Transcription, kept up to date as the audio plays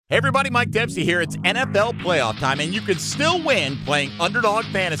Hey everybody, Mike Dempsey here. It's NFL playoff time, and you can still win playing Underdog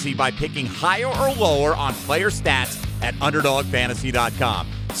Fantasy by picking higher or lower on player stats at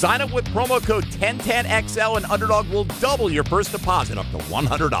UnderdogFantasy.com. Sign up with promo code 1010XL, and Underdog will double your first deposit up to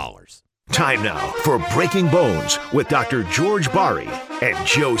 $100. Time now for Breaking Bones with Dr. George Bari and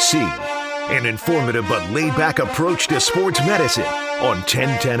Joe C. An informative but laid-back approach to sports medicine on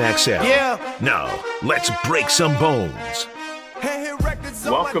 1010XL. Yeah. Now, let's break some bones.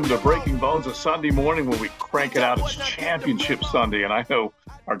 Welcome to Breaking Bones, a Sunday morning when we crank it out. It's Championship Sunday, and I know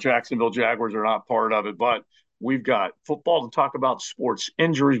our Jacksonville Jaguars are not part of it, but we've got football to talk about, sports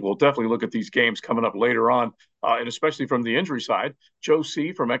injuries. We'll definitely look at these games coming up later on, and especially from the injury side. Joe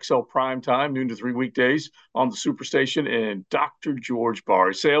C. from XL Prime Time, noon to 3 weekdays on the Superstation, and Dr. George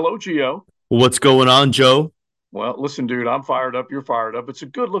Bari. Say hello, Gio. What's going on, Joe? Well, listen, dude, I'm fired up. You're fired up. It's a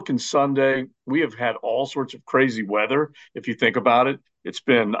good-looking Sunday. We have had all sorts of crazy weather, if you think about it. It's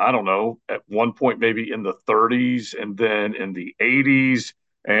been, I don't know, at one point maybe in the 30s and then in the 80s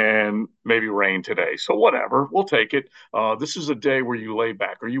and maybe rain today. So whatever, we'll take it. This is a day where you lay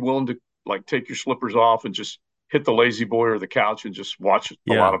back. Are you willing to, like, take your slippers off and just hit the lazy boy or the couch and just watch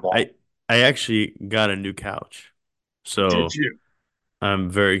a lot of ball? I actually got a new couch. So Did you?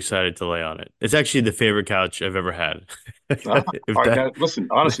 I'm very excited to lay on it. It's actually the favorite couch I've ever had. All right, now, listen,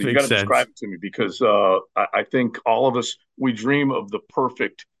 honestly, you got to describe it to me because I think all of us, we dream of the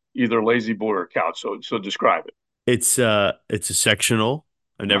perfect either lazy boy or couch. So describe it. It's a sectional.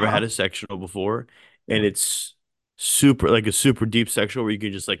 I've never had a sectional before, and it's a super deep sectional where you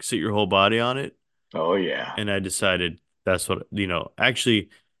can just like sit your whole body on it. Oh yeah. And I decided that's what, actually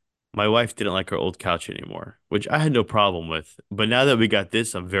my wife didn't like our old couch anymore, which I had no problem with. But now that we got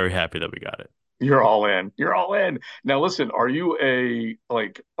this, I'm very happy that we got it. You're all in. You're all in. Now, listen, are you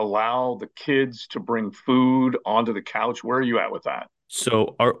allow the kids to bring food onto the couch? Where are you at with that?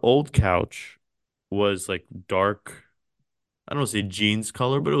 So our old couch was like dark, I don't want to say jeans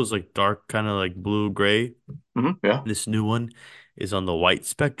color, but it was like dark, kind of like blue gray. Yeah. This new one is on the white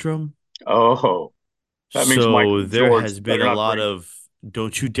spectrum. Oh, that means So there George has been better a not lot bring. of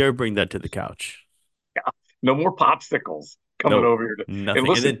don't you dare bring that to the couch. Yeah, no more popsicles coming No, over here. And nothing. And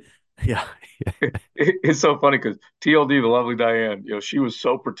listen, then, yeah, it's so funny because TLD, the lovely Diane, she was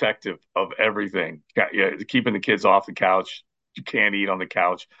so protective of everything. Yeah, keeping the kids off the couch. You can't eat on the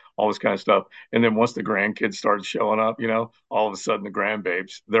couch, all this kind of stuff. And then once the grandkids started showing up, all of a sudden the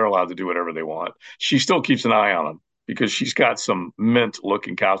grandbabes, they're allowed to do whatever they want. She still keeps an eye on them because she's got some mint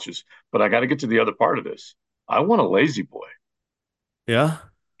looking couches. But I got to get to the other part of this. I want a lazy boy. yeah.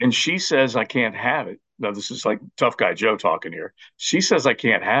 And she says I can't have it. Now, this is like tough guy Joe talking here. She says I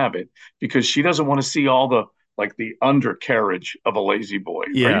can't have it because she doesn't want to see all the undercarriage of a lazy boy. Are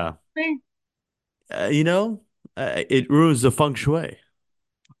you Yeah. kidding me? It ruins the feng shui.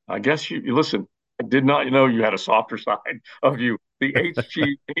 I guess you listen. I did not know you had a softer side of you. The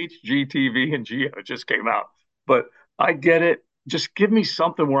HGTV and Geo just came out, but I get it. Just give me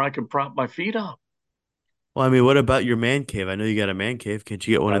something where I can prop my feet up. Well, I mean, what about your man cave? I know you got a man cave. Can't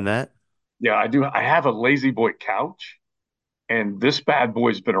you get one Uh, in that? yeah, I do. I have a lazy boy couch, and this bad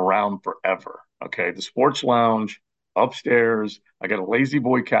boy's been around forever. Okay, the sports lounge upstairs. I got a lazy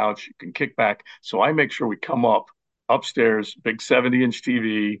boy couch. You can kick back. So I make sure we come up upstairs, big 70-inch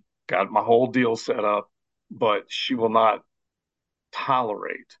TV, got my whole deal set up, but she will not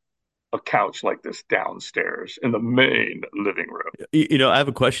tolerate a couch like this downstairs in the main living room. I have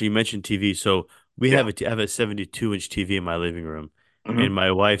a question. You mentioned TV. So we Yeah. I have a 72-inch TV in my living room, Hmm. and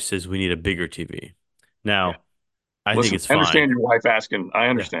my wife says we need a bigger TV. Yeah. Now, I think Listen, it's I understand fine. your wife asking. I Yeah.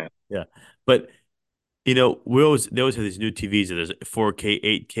 understand. Yeah. But they always have these new TVs that there's 4K,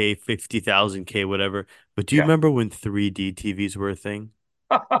 8K, 50,000K, whatever. But do you Yeah. remember when 3D TVs were a thing?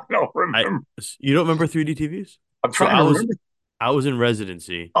 I don't I remember. you don't remember 3D TVs? I'm So trying to remember. I was in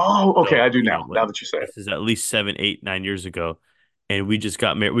residency. Oh, okay. So, I do now. Now like that you say it. this is at least 7, 8, 9 years ago. And we just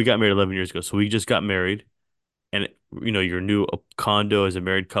got married. We got married 11 years ago. So we just got married. And your new condo as a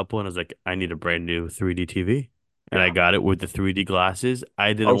married couple. And I was like, I need a brand new 3D TV. And I Yeah. got it with the 3D glasses.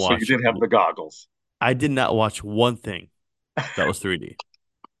 Oh, so you did have the goggles. I did not watch one thing that was 3D.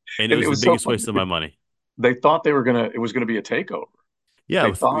 And it And it was the was so biggest funny. waste of my money. They thought it was gonna be a takeover. Yeah,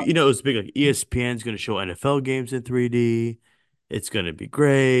 They thought, it was big. Like ESPN's going to show NFL games in 3D. It's going to be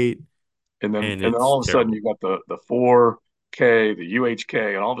great. And and then it's all of a sudden terrible. you got the 4K, the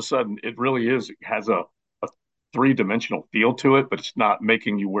UHK, and all of a sudden it has a three-dimensional feel to it, but it's not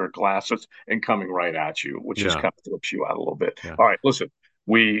making you wear glasses and coming right at you, which just Yeah. kind of flips you out a little bit. Yeah. All right, listen,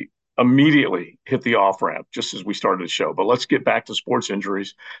 we immediately hit the off ramp just as we started the show, but let's get back to sports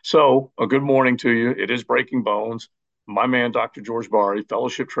injuries. So, a good morning to you. It is Breaking Bones. my man, Dr. George Barry,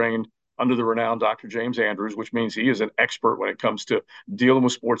 fellowship trained under the renowned Dr. James Andrews, which means he is an expert when it comes to dealing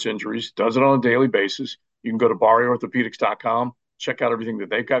with sports injuries, does it on a daily basis. You can go to barryorthopedics.com, check out everything that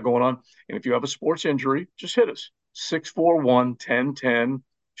they've got going on. And if you have a sports injury, just hit us 641-1010,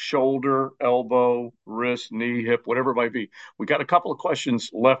 shoulder, elbow, wrist, knee, hip, whatever it might be. We got a couple of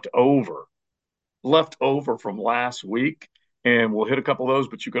questions left over from last week, and we'll hit a couple of those,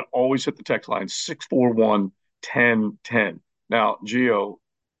 but you can always hit the text line 641-1010. Now, Gio,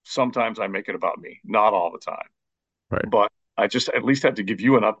 sometimes I make it about me, not all the time, Right. but I just at least had to give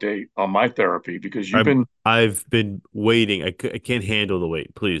you an update on my therapy because you've been, I've been waiting. I can't handle the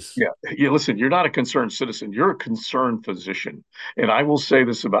wait. Please. yeah, listen, you're not a concerned citizen, you're a concerned physician. And I will say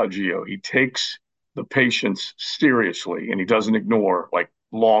this about Gio: he takes the patients seriously and he doesn't ignore like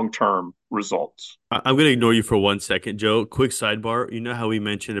long-term results. I'm going to ignore you for 1 second, Joe. Quick sidebar. You know how we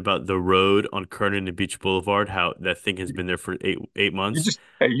mentioned about the road on Kernan and Beach Boulevard, how that thing has been there for eight You months? just,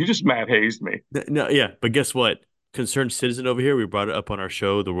 hey, you just Matt Hayes me. No, yeah, but guess what? Concerned citizen over here, we brought it up on our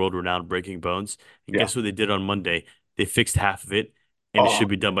show, the world-renowned Breaking Bones. And Yeah. guess what they did on Monday? They fixed half of it, and it Oh, should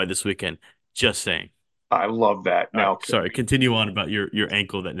be done by this weekend. Just saying. I love that. All right, Now, sorry. Continue on about your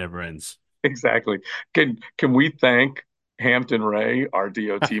ankle that never ends. exactly. Can we thank Hampton Ray, our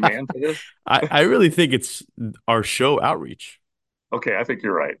DOT man, for this? I really think it's our show outreach. Okay, I think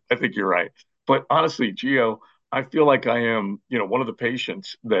you're right. I think you're right. But honestly, Gio, I feel like I am, one of the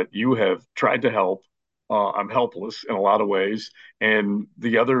patients that you have tried to help. I'm helpless in a lot of ways, and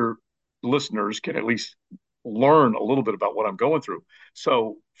the other listeners can at least learn a little bit about what I'm going through.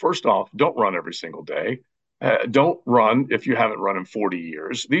 So, first off, don't run every single day. Don't run if you haven't run in 40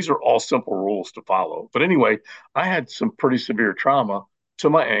 years. These are all simple rules to follow. But anyway, I had some pretty severe trauma to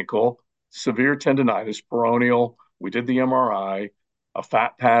my ankle, severe tendonitis, peroneal. We did the MRI, a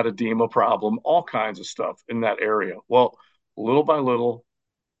fat pad edema problem, all kinds of stuff in that area. Well, little by little,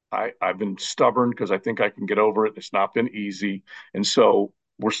 I've been stubborn because I think I can get over it. It's not been easy. And so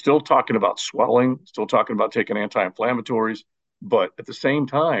we're still talking about swelling, still talking about taking anti-inflammatories, but at the same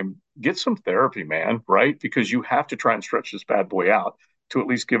time, get some therapy, man, right? Because you have to try and stretch this bad boy out to at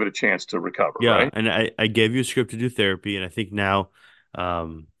least give it a chance to recover, Yeah, right? and I gave you a script to do therapy, and I think now,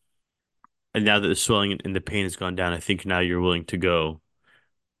 um, and now that the swelling and the pain has gone down, I think now you're willing to go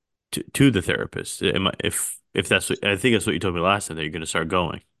to the therapist. If that's what I think that's what you told me last time that you're going to start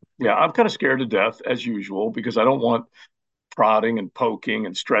going. Yeah, I'm kind of scared to death as usual because I don't want prodding and poking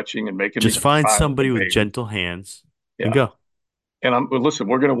and stretching and making me Just find cry like a somebody with baby. gentle hands and Yeah. go. And listen,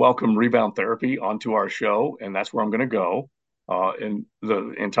 we're going to welcome Rebound Therapy onto our show, and that's where I'm going to go. And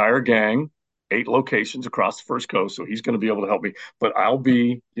the entire gang, 8 locations across the First Coast. So he's going to be able to help me, but I'll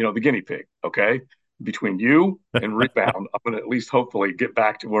be, the guinea pig. Okay. Between you and Rebound, I'm going to at least hopefully get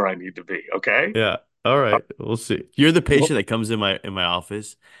back to where I need to be. Okay. Yeah. All right. We'll see. You're the Well, patient that comes in my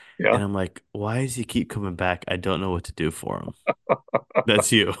office, yeah, and I'm like, why does he keep coming back? I don't know what to do for him.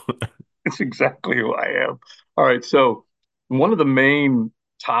 That's you. it's exactly who I am. All right. So one of the main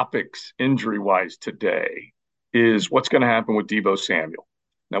topics injury wise today is what's going to happen with Debo Samuel.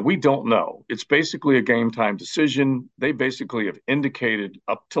 Now, we don't know. It's basically a game time decision. They basically have indicated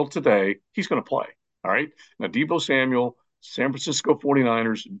up till today he's going to play. All right. Now, Debo Samuel, San Francisco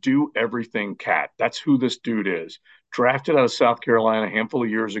 49ers, do everything cat. That's who this dude is. Drafted out of South Carolina a handful of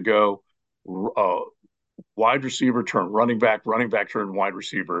years ago. Wide receiver turned running back turned wide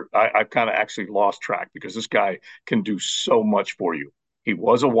receiver. I've kind of actually lost track because this guy can do so much for you. He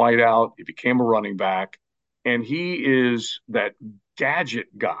was a wideout. He became a running back, and he is that gadget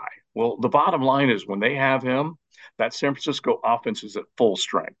guy. Well, the bottom line is when they have him, that San Francisco offense is at full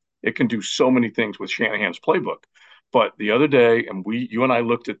strength. It can do so many things with Shanahan's playbook. But the other day, and you and I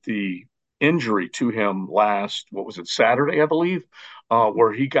looked at the injury to him last, what was it, Saturday, I believe,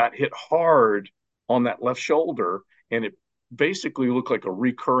 where he got hit hard on that left shoulder, and it basically looked like a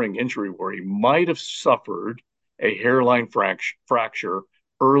recurring injury where he might have suffered a hairline fracture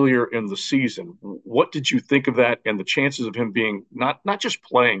earlier in the season. What did you think of that and the chances of him being not just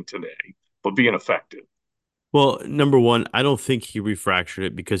playing today, but being effective? Well, number one, I don't think he refractured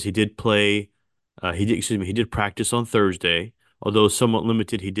it because he did play. He did practice on Thursday, although somewhat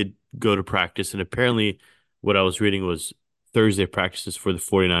limited. He did go to practice, and apparently, what I was reading was Thursday practices for the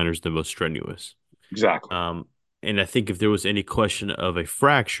 49ers the most strenuous. Exactly. Um, and I think if there was any question of a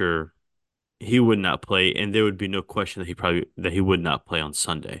fracture, he would not play, and there would be no question that he would not play on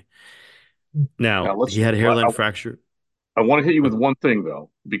Sunday. Now Now, let's. he had a hairline I, fracture. I want to hit you with one thing though,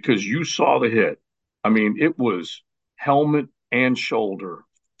 because you saw the hit. I mean, it was helmet and shoulder,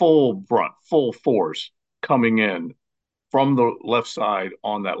 full brunt, full force coming in from the left side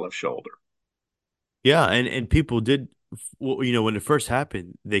on that left shoulder. Yeah, and people did well, when it first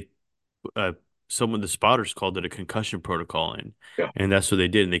happened, uh, the spotters called it a concussion protocol, Yeah. and that's what they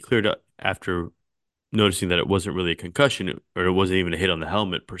did, and they cleared up after noticing that it wasn't really a concussion or it wasn't even a hit on the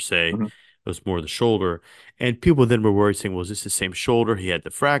helmet per se. Mhm. It was more the shoulder. And people then were worried, saying, "Was this the same shoulder he had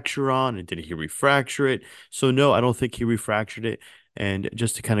the fracture on? And did he refracture it?" So no, I don't think he refractured it. And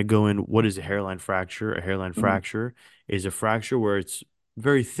just to kind of go in, what is a hairline fracture? A hairline Mhm. fracture is a fracture where it's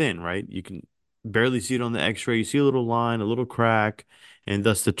very thin, right? You can barely see it on the X-ray. You see a little line, a little crack, and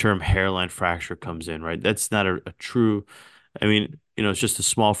thus the term hairline fracture comes in, right? That's not a true, I mean, it's just a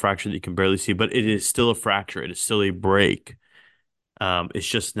small fracture that you can barely see, but it is still a fracture. It is still a break. It's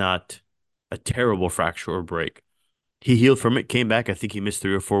just not a terrible fracture or break. He healed from it, came back. I think he missed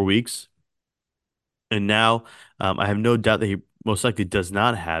 3 or 4 weeks. And now I have no doubt that he most likely does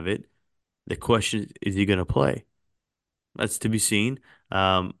not have it. The question is he going to play? That's to be seen.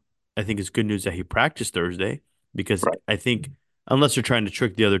 Um, I think it's good news that he practiced Thursday because Right. I think, unless they're trying to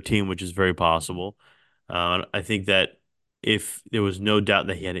trick the other team, which is very possible, I think that if there was no doubt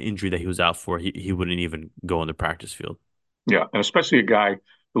that he had an injury that he was out for, he wouldn't even go on the practice field. Yeah, and especially a guy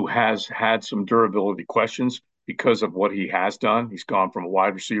who has had some durability questions because of what he has done. He's gone from a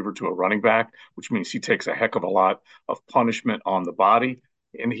wide receiver to a running back, which means he takes a heck of a lot of punishment on the body.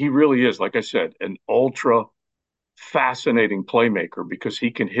 And he really is, like I said, an ultra fascinating playmaker because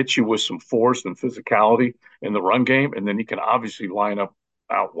he can hit you with some force and physicality in the run game, and then he can obviously line up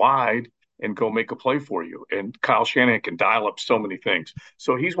out wide and go make a play for you. And Kyle Shanahan can dial up so many things.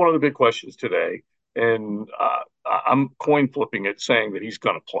 So he's one of the big questions today. And I'm coin flipping it, saying that he's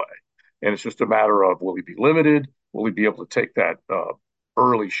going to play. And it's just a matter of, will he be limited? Will he be able to take that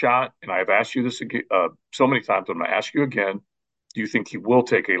early shot? And I've asked you this again, so many times. I'm going to ask you again. Do you think he will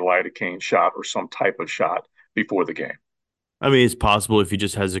take a lidocaine shot or some type of shot before the game? I mean, it's possible if he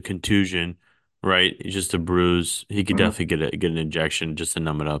just has a contusion, right? It's just a bruise. He could Mm-hmm. definitely get an injection just to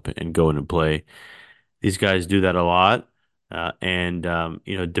numb it up and go in and play. These guys do that a lot. And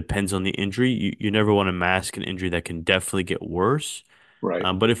it depends on the injury. You never want to mask an injury that can definitely get worse. Right.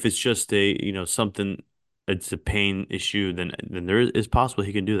 But if it's just something, it's a pain issue, then it's possible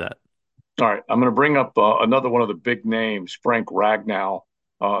he can do that. All right. I'm going to bring up another one of the big names, Frank Ragnow,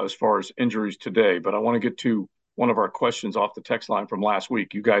 as far as injuries today. But I want to get to one of our questions off the text line from last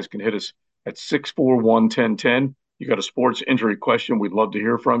week. You guys can hit us at 641-1010. You got a sports injury question, we'd love to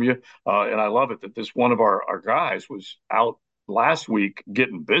hear from you. And I love it that this one of our guys was out last week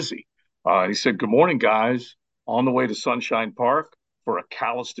getting busy. He said, "Good morning, guys. On the way to Sunshine Park for a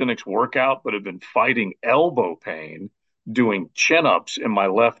calisthenics workout, but have been fighting elbow pain doing chin-ups in my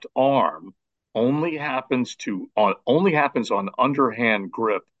left arm. Only happens on underhand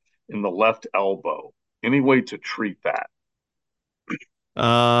grip in the left elbow. Any way to treat that?"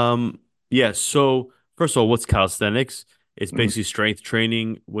 Um, yeah. So first of all, what's calisthenics? It's Mhm. basically strength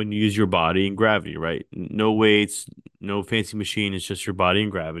training when you use your body and gravity, right? No weights, no fancy machine. It's just your body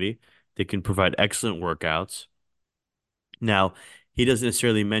and gravity. They can provide excellent workouts. Now, he doesn't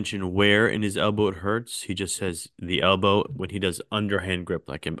necessarily mention where in his elbow it hurts. He just says the elbow when he does underhand grip,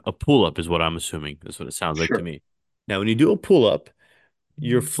 like a pull up is what I'm assuming. That's what it sounds like to Sure. me. Now, when you do a pull up,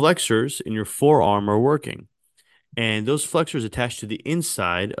 your flexors in your forearm are working. And those flexors attach to the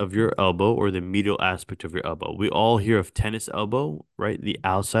inside of your elbow or the medial aspect of your elbow. We all hear of tennis elbow, right? The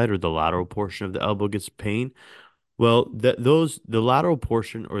outside or the lateral portion of the elbow gets pain. Well, the lateral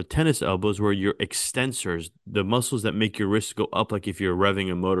portion or tennis elbows where your extensors, the muscles that make your wrist go up like if you're revving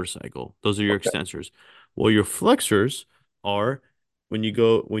a motorcycle, those are your Okay. extensors. Well, your flexors are when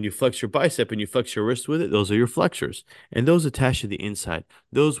you flex your bicep and you flex your wrist with it, those are your flexors. And those attach to the inside.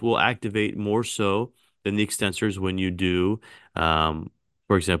 Those will activate more so than the extensors when you do,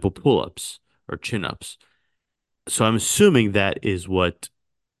 for example, pull-ups or chin-ups. So I'm assuming that is what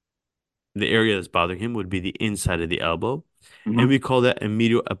the area that's bothering him would be the inside of the elbow. And Hmm. we call that a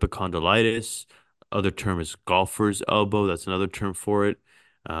medial epicondylitis. Other term is golfer's elbow. That's another term for it.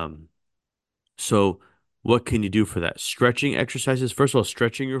 Um, so what can you do for that? Stretching exercises. First of all,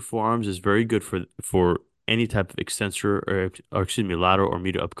 stretching your forearms is very good for any type of extensor or excuse me, lateral or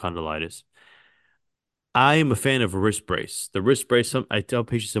medial epicondylitis. I am a fan of a wrist brace. The wrist brace, I tell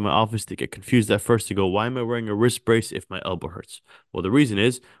patients in my office to get confused at first to go, why am I wearing a wrist brace if my elbow hurts? Well, the reason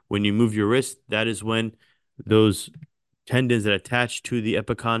is when you move your wrist, that is when those tendons that attach to the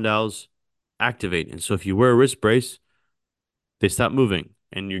epicondyles activate. And so if you wear a wrist brace, they stop moving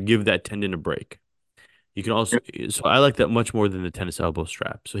and you give that tendon a break. You can also, so I like that much more than the tennis elbow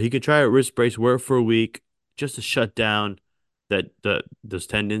strap. So he could try a wrist brace, wear it for a week just to shut down those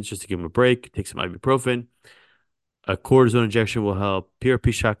tendons, just to give him a break, take some ibuprofen. A cortisone injection will help,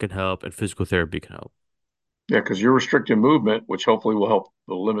 PRP shot can help, and physical therapy can help. Yeah, because you're restricting movement, which hopefully will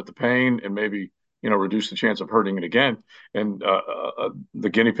limit the pain and maybe reduce the chance of hurting it again. And the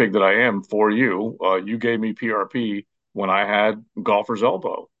guinea pig that I am for you, you gave me PRP when I had golfer's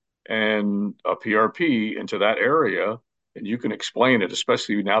elbow and a PRP into that area, and you can explain it,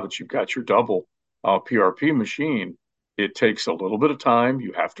 especially now that you've got your double PRP machine. It takes a little bit of time.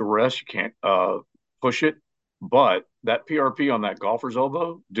 You have to rest. You can't push it, but that PRP on that golfer's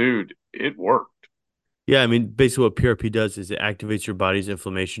elbow, dude, it worked. Yeah, I mean, basically what PRP does is it activates your body's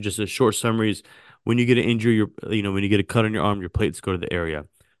inflammation. Just a short summary is when you get an injury, when you get a cut on your arm, your platelets go to the area.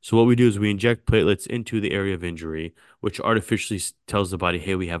 So what we do is we inject platelets into the area of injury, which artificially tells the body,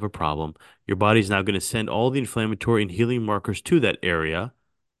 hey, we have a problem. Your body's now going to send all the inflammatory and healing markers to that area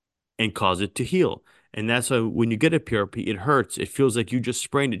and cause it to heal. And that's why when you get a PRP, it hurts. It feels like you just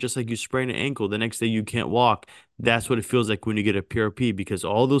sprained it, just like you sprain an ankle. The next day you can't walk. That's what it feels like when you get a PRP because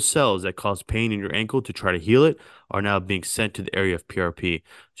all those cells that cause pain in your ankle to try to heal it are now being sent to the area of PRP.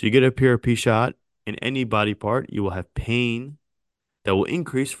 So you get a PRP shot in any body part, you will have pain that will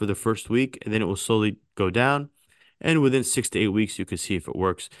increase for the first week and then it will slowly go down. And within 6 to 8 weeks, you can see if it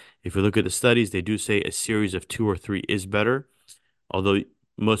works. If you look at the studies, they do say a series of 2 or 3 is better, although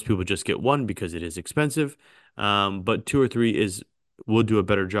most people just get one because it is expensive. But 2 or 3 will do a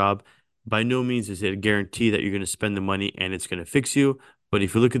better job. By no means is it a guarantee that you're going to spend the money and it's going to fix you. But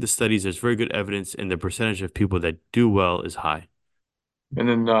if you look at the studies, there's very good evidence, and the percentage of people that do well is high. And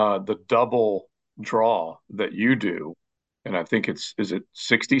then the double draw that you do, and I think is it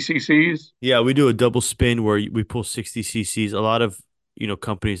 60 cc's? Yeah, we do a double spin where we pull 60 cc's. A lot of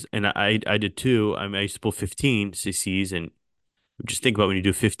companies, and I did too. I mean, I used to pull 15 cc's, and just think about when you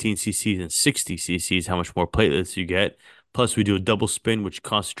do 15 cc's and 60 cc's, how much more platelets you get. Plus, we do a double spin, which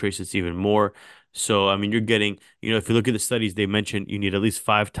concentrates it even more. So, I mean, you're getting, if you look at the studies, they mentioned you need at least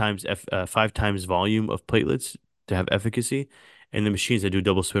 5 times volume of platelets to have efficacy. And the machines that do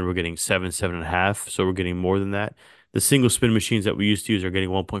double spin, we're getting 7, 7.5. So we're getting more than that. The single spin machines that we used to use are getting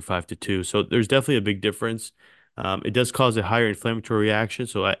 1.5 to 2. So there's definitely a big difference. It does cause a higher inflammatory reaction.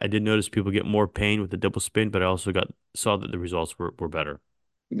 So I did notice people get more pain with the double spin, but I also saw that the results were better.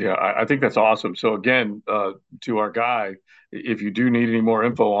 Yeah, I think that's awesome. So again, to our guy, if you do need any more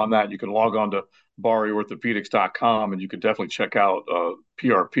info on that, you can log on to barryorthopedics.com and you can definitely check out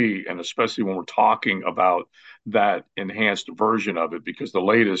PRP, and especially when we're talking about that enhanced version of it, because the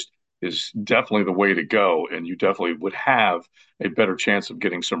latest is definitely the way to go, and you definitely would have a better chance of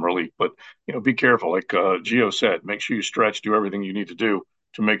getting some relief. But be careful, like Gio said, make sure you stretch, do everything you need to do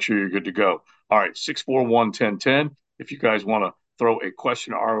to make sure you're good to go. All right, 641-1010. If you guys want to throw a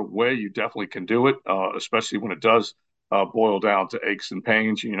question our way, you definitely can do it, especially when it does boil down to aches and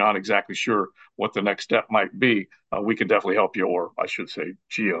pains. You're not exactly sure what the next step might be. We can definitely help you, or I should say,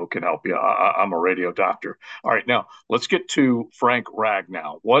 Geo can help you. I'm a radio doctor. All right, now let's get to Frank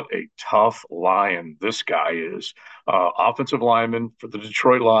Ragnow. What a tough lion this guy is. Offensive lineman for the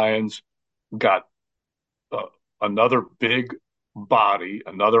Detroit Lions, got uh, another big body,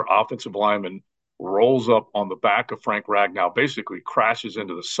 another offensive lineman rolls up on the back of Frank Ragnow, basically crashes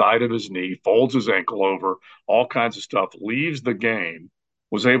into the side of his knee, folds his ankle over, all kinds of stuff, leaves the game,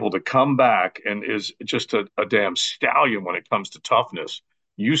 was able to come back, and is just a damn stallion when it comes to toughness.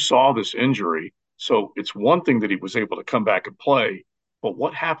 You saw this injury. So it's one thing that he was able to come back and play, but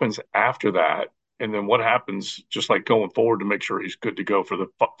what happens after that? And then what happens just like going forward to make sure he's good to go for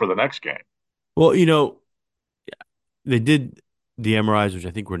the next game? Well, they did the MRIs, which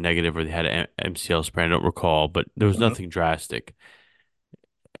I think were negative, or they had an MCL sprain. I don't recall, but there was Mm-hmm. nothing drastic.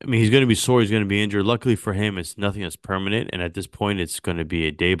 I mean, he's going to be sore. He's going to be injured. Luckily for him, it's nothing that's permanent. And at this point, it's going to be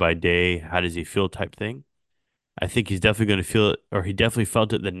a day by day, how does he feel type thing. I think he's definitely going to feel it, or he definitely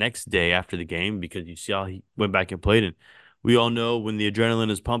felt it the next day after the game because you see how he went back and played. And we all know when the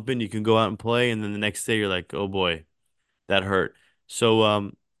adrenaline is pumping, you can go out and play. And then the next day, you're like, oh boy, that hurt.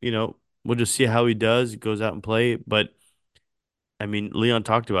 So, we'll just see how he does. He goes out and play. But I mean, Leon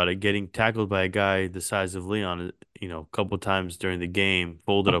talked about it, getting tackled by a guy the size of Leon, a couple times during the game,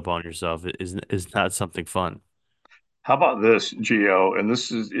 folded up on yourself is not something fun. How about this, Gio? And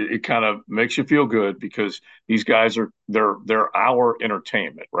this is it kind of makes you feel good because these guys they're our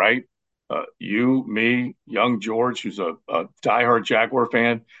entertainment, right? You, me, young George, who's a diehard Jaguar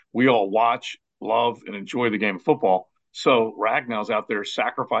fan, we all watch, love, and enjoy the game of football. So Ragnow's out there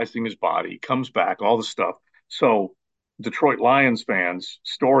sacrificing his body, comes back, all the stuff. So Detroit Lions fans'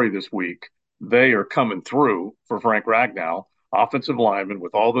 story this week, they are coming through for Frank Ragnow, offensive lineman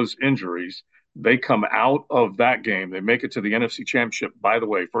with all those injuries. They come out of that game. They make it to the NFC Championship. By the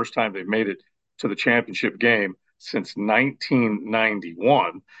way, first time they've made it to the championship game since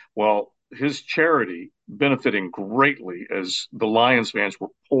 1991. Well, his charity benefiting greatly as the Lions fans were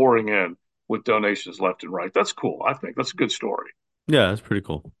pouring in with donations left and right. That's cool. I think that's a good story. Yeah, that's pretty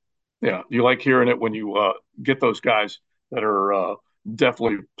cool. Yeah, you like hearing it when you get those guys that are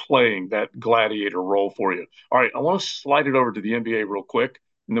definitely playing that gladiator role for you. All right, I want to slide it over to the NBA real quick,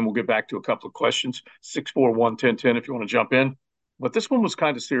 and then we'll get back to a couple of questions. 641-1010 if you want to jump in. But this one was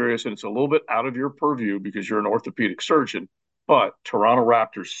kind of serious, and it's a little bit out of your purview because you're an orthopedic surgeon. But Toronto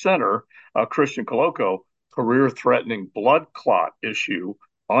Raptors center Christian Koloko, career-threatening blood clot issue,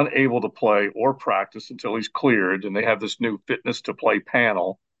 unable to play or practice until he's cleared, and they have this new fitness to play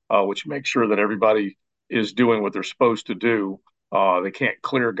panel which makes sure that everybody is doing what they're supposed to do. They can't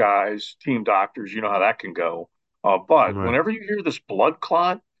clear guys, team doctors, you know how that can go. But Right. whenever you hear this blood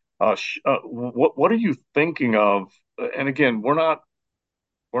clot, what are you thinking of? And again, we're not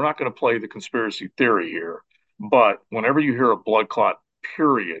going to play the conspiracy theory here, but whenever you hear a blood clot,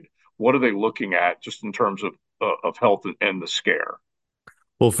 period, what are they looking at just in terms of health and the scare?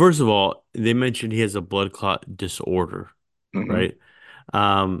 Well, first of all, they mentioned he has a blood clot disorder, Mm-hmm. right?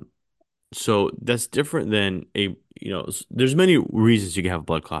 Um, so that's different than there's many reasons you can have a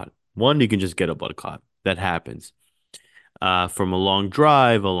blood clot. One, you can just get a blood clot. That happens. From a long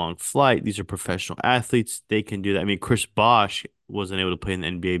drive, a long flight. These are professional athletes. They can do that. I mean, Chris Bosh wasn't able to play in the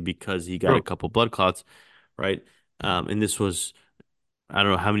NBA because he got a True. couple blood clots, right? And this was, I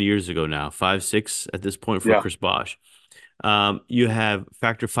don't know how many years ago now, 5, 6 at this point for Yeah. Chris Bosh. You have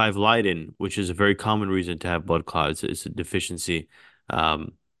factor V Leiden, which is a very common reason to have blood clots. It's a deficiency.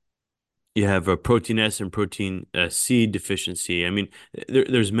 Um, you have a protein S and protein C deficiency. I mean,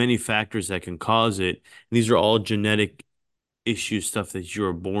 there's many factors that can cause it. These are all genetic issues, stuff that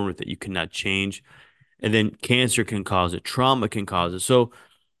you're born with that you cannot change. And then cancer can cause it, trauma can cause it. So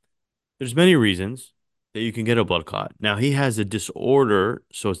there's many reasons that you can get a blood clot. Now he has a disorder,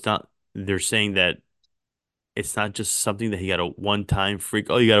 so it's not, they're saying that it's not just something that he got a one-time freak.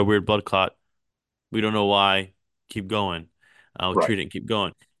 Oh, you got a weird blood clot. We don't know why. Keep going. We'll Right. treat it and keep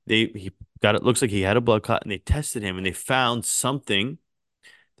going. He got it. Looks like he had a blood clot, and they tested him, and they found something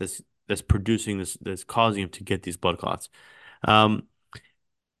that's producing this, that's causing him to get these blood clots. Um,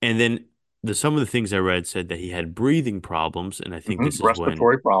 and then some of the things I read said that he had breathing problems, and I think Mm-hmm. this is when,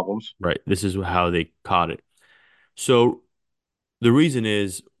 Respiratory problems. right, this is how they caught it. So the reason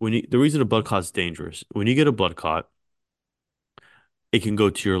is the reason a blood clot is dangerous. When you get a blood clot, it can go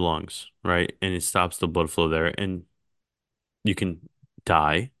to your lungs, right? And it stops the blood flow there, and you can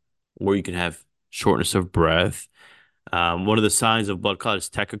die, or you can have shortness of breath. One of the signs of blood clot is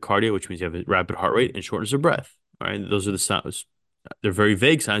tachycardia, which means you have a rapid heart rate and shortness of breath. Right? Those are the signs. They're very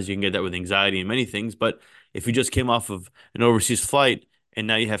vague signs. You can get that with anxiety and many things. But if you just came off of an overseas flight and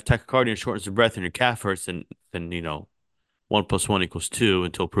now you have tachycardia and shortness of breath and your calf hurts, then 1 + 1 = 2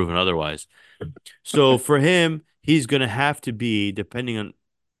 until proven otherwise. So for him, he's going to have to be, depending on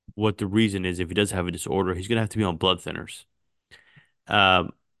what the reason is, if he does have a disorder, he's going to have to be on blood thinners.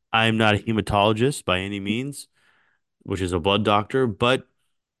 Um, I'm not a hematologist by any means, which is a blood doctor, but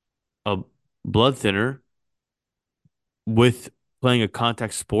a blood thinner with playing a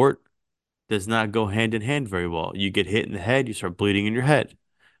contact sport does not go hand in hand very well. You get hit in the head, you start bleeding in your head,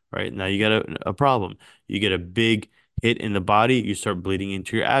 right? Now you got a problem. You get a big hit in the body, you start bleeding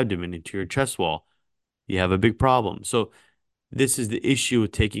into your abdomen, into your chest wall. You have a big problem. So this is the issue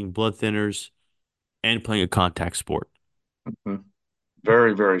with taking blood thinners and playing a contact sport. Mhm.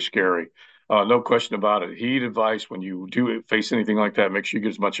 Very, very scary. No question about it. Heed advice when you do face anything like that. Make sure you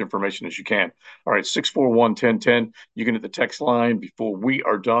get as much information as you can. All right, 641-1010. You can hit the text line before we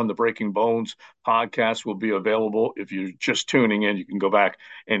are done. The Breaking Bones podcast will be available. If you're just tuning in, you can go back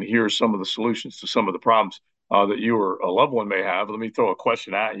and hear some of the solutions to some of the problems that you or a loved one may have. Let me throw a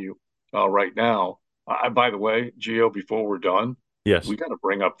question at you right now. By the way, Gio, before we're done, Yes. we got to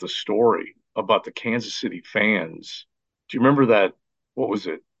bring up the story about the Kansas City fans. Do you remember that? What was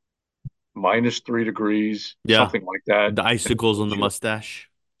it? -3 degrees, Yeah. something like that. The And icicles on the mustache.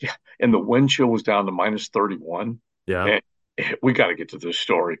 yeah, and the wind chill was down to -31. Yeah. And we got to get to this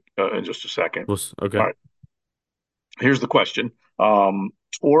story in just a second. All Okay. right, here's the question.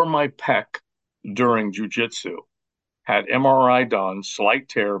 Tore my pec during jujitsu. Had MRI done, slight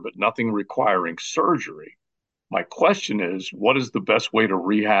tear, but nothing requiring surgery. My question is, what is the best way to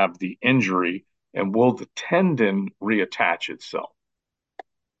rehab the injury, and will the tendon reattach itself?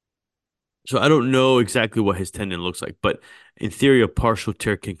 So I don't know exactly what his tendon looks like, but in theory, a partial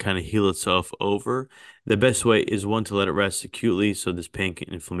tear can kind of heal itself over. The best way is one to let it rest acutely so this pain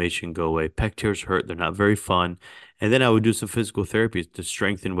and inflammation go away. Pec tears hurt, they're not very fun. And then I would do some physical therapy to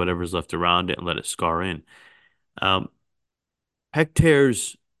strengthen whatever's left around it and let it scar in. Um, Pec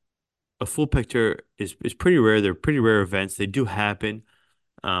tears a full pec tear is pretty rare. They're pretty rare events. They do happen,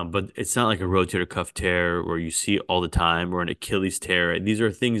 but it's not like a rotator cuff tear where you see all the time or an Achilles tear. These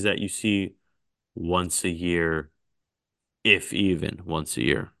are things that you see once a year, if even once a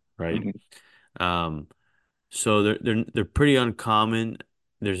year, right? Mhm. Um, so they're pretty uncommon.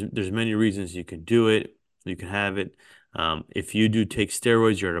 There's many reasons you can do it. You can have it. If you do take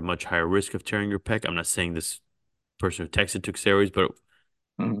steroids, you're at a much higher risk of tearing your pec. I'm not saying this person who texted took steroids, but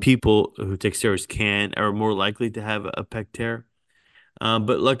Mhm. people who take steroids are more likely to have a pec tear.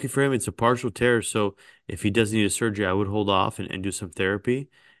 But lucky for him, it's a partial tear. So if he does need a surgery, I would hold off and do some therapy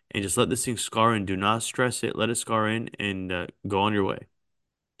and just let this thing scar in. Do not stress it. Let it scar in and go on your way.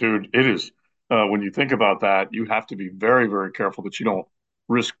 Dude, it is. When you think about that, you have to be very, very careful that you don't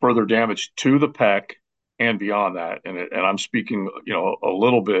risk further damage to the pec and beyond that. And I'm speaking, a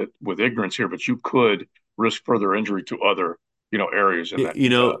little bit with ignorance here, but you could risk further injury to other, areas in Y- that. You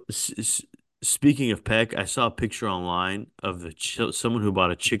know, speaking of pec, I saw a picture online of someone who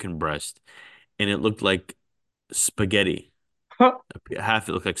bought a chicken breast, and it looked like spaghetti. Half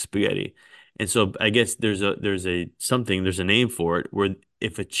it looked like spaghetti. And so I guess there's a name for it where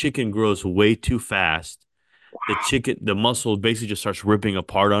if a chicken grows way too fast, the muscle basically just starts ripping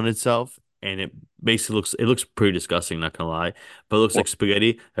apart on itself, and it basically looks pretty disgusting, not gonna lie, but it looks Well, like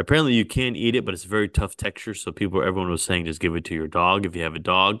spaghetti. Apparently you can eat it, but it's a very tough texture. So everyone was saying just give it to your dog if you have a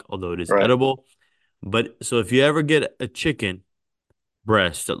dog, although it is right. edible. But so if you ever get a chicken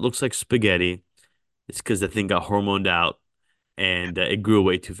breast that looks like spaghetti, it's because the thing got hormoned out and it grew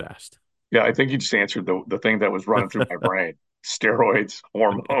way too fast. Yeah, I think you just answered the thing that was running through my brain. Steroids,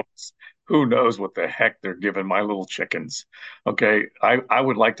 hormones. Who knows what the heck they're giving my little chickens? Okay, I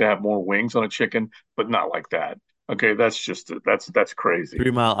would like to have more wings on a chicken, but not like that. Okay, that's crazy.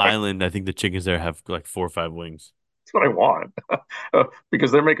 3 Mile Like, Island, I think the chickens there have like 4 or 5 wings. that's what I want.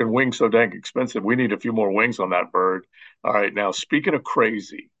 Because they're making wings so dang expensive. We need a few more wings on that bird. All right, now speaking of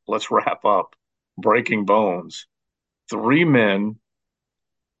crazy, let's wrap up. Breaking bones. Three men,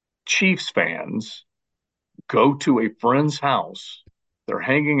 Chiefs fans, go to a friend's house. They're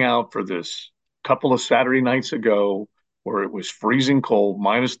hanging out for this couple of Saturday nights ago where it was freezing cold,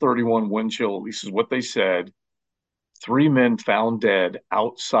 minus 31 wind chill, at least is what they said. Three men found dead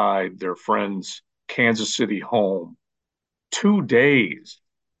outside their friend's Kansas City home 2 days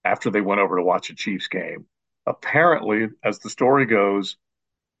after they went over to watch a Chiefs game. Apparently, as the story goes,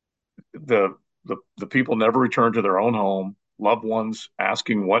 the people never returned to their own home. Loved ones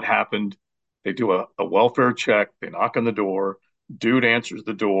asking what happened. They do a welfare check. They knock on the door. Dude answers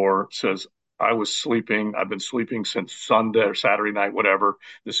the door, says, I was sleeping. I've been sleeping since Sunday or Saturday night, whatever.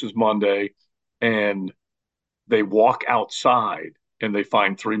 This is Monday. And they walk outside and they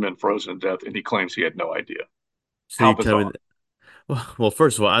find three men frozen to death. And he claims he had no idea. So How you tell me, bizarre. well,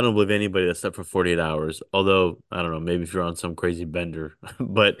 first of all, I don't believe anybody that slept for 48 hours. Although I don't know, maybe if you're on some crazy bender,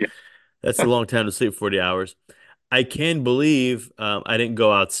 but that's a Yeah. long time to sleep 40 hours. I can believe I didn't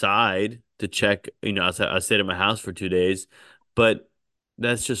go outside to check. I stayed at my house for 2 days, but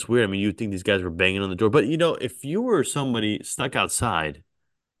that's just weird. I mean, you'd think these guys were banging on the door, but if you were somebody stuck outside,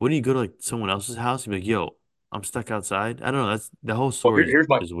 wouldn't you go to like someone else's house and be like, "Yo, I'm stuck outside"? I don't know. That's the whole Well, story is here's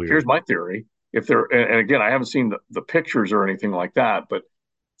weird. my theory. If they're and again, I haven't seen the pictures or anything like that, but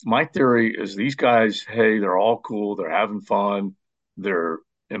my theory is these guys, hey, they're all cool, they're having fun, they're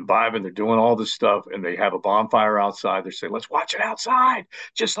imbibing, they're doing all this stuff, and they have a bonfire outside. They say, let's watch it outside,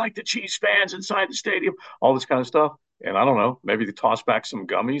 just like the Chiefs fans inside the stadium, all this kind of stuff. And I don't know, maybe they toss back some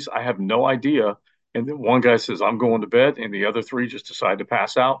gummies. I have no idea. And then one guy says, I'm going to bed, and the other three just decide to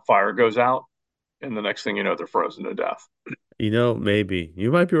pass out. Fire goes out, and the next thing you know, they're frozen to death. Maybe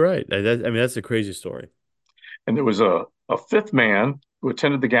you might be right. I mean, that's a crazy story. And there was a fifth man who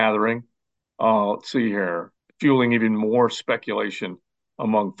attended the gathering. Let's see here, fueling even more speculation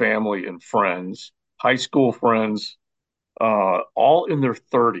among family and friends, high school friends, all in their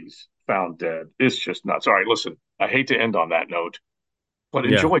 30s, found dead. It's just nuts. All right, listen, I hate to end on that note, but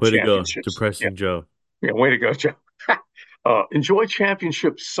Yeah, enjoy way to go, championships. Yeah, depressing Joe. yeah, way to go, Joe. Enjoy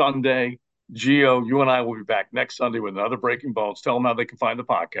championship Sunday. Gio, you and I will be back next Sunday with another Breaking Bones. Tell them how they can find the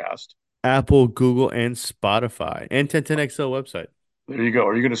podcast. Apple, Google, and Spotify, and 1010XL website. There you go.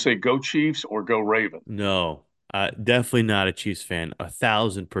 Are you going to say go Chiefs or go Ravens? No, definitely not a Chiefs fan.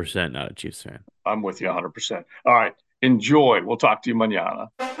 1,000% not a Chiefs fan. I'm with you 100%. All right. Enjoy. We'll talk to you mañana.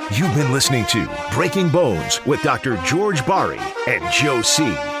 You've been listening to Breaking Bones with Dr. George Bari and Joe C.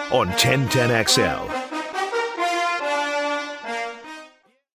 on 1010XL.